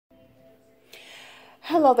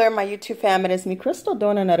Hello there, my YouTube fam. It is me, Crystal,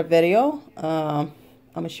 doing another video. I'm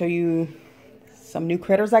going to show you some new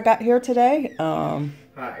critters I got here today.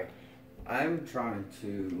 Hi. I'm trying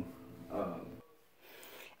to...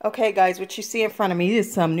 Okay, guys, what you see in front of me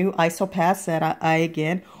is some new isopods that I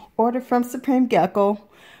again ordered from Supreme Gecko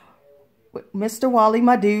with Mr. Wally,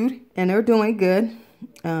 my dude, and they're doing good.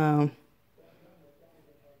 Yeah,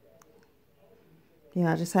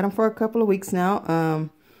 I just had them for a couple of weeks now.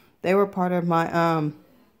 They were part of my,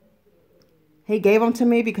 he gave them to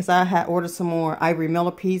me because I had ordered some more ivory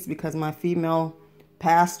millipedes because my female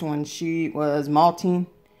passed when she was molting.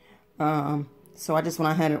 So I just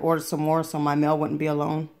went ahead and ordered some more so my male wouldn't be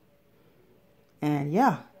alone. And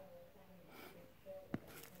yeah.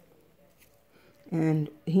 And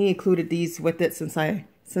he included these with it since I'm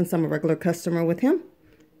a regular customer with him.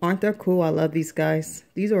 Aren't they cool? I love these guys.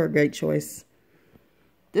 These are a great choice.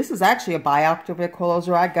 This is actually a biactive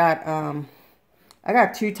closer. I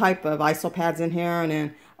got two type of isopods in here, and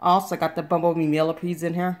then I also got the bumblebee millipedes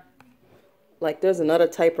in here. Like there's another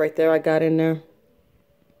type right there I got in there.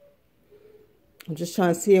 I'm just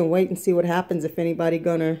trying to see and wait and see what happens if anybody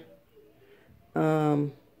gonna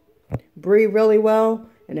breed really well,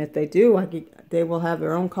 and if they do, they will have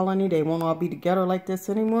their own colony. They won't all be together like this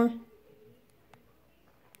anymore.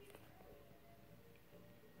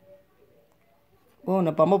 Oh, and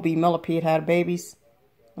the bumblebee millipede had babies.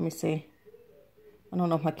 Let me see. I don't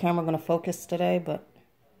know if my camera going to focus today, but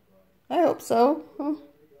I hope so. I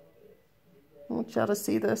want y'all to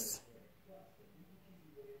see this.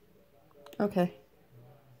 Okay.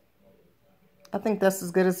 I think that's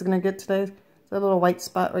as good as it's going to get today. It's a little white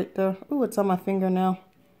spot right there. Ooh, it's on my finger now.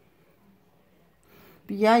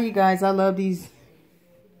 But yeah, you guys, I love these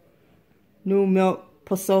new milk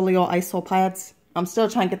posolio isopods. I'm still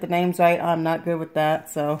trying to get the names right. I'm not good with that,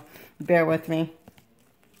 so bear with me.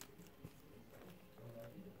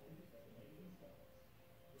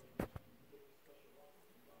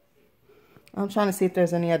 I'm trying to see if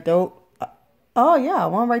there's any adult. Oh, yeah,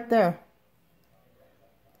 one right there.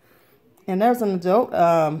 And there's an adult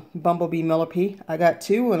bumblebee millipede. I got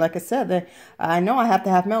two, and like I said, I know I have to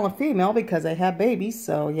have male and female because they have babies,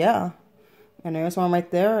 so yeah. And there's one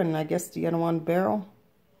right there, and I guess the other one barrel.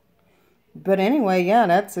 But anyway, yeah,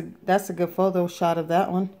 that's a good photo shot of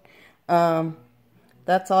that one.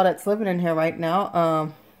 That's all that's living in here right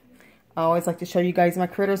now. I always like to show you guys my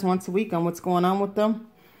critters once a week on what's going on with them.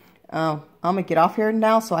 I'm going to get off here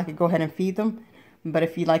now so I can go ahead and feed them. But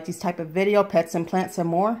if you like these type of video, pets and plants and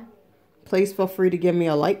more, please feel free to give me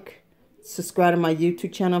a like. Subscribe to my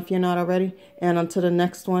YouTube channel if you're not already. And until the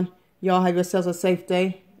next one, y'all have yourselves a safe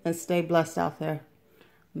day and stay blessed out there.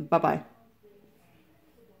 Bye-bye.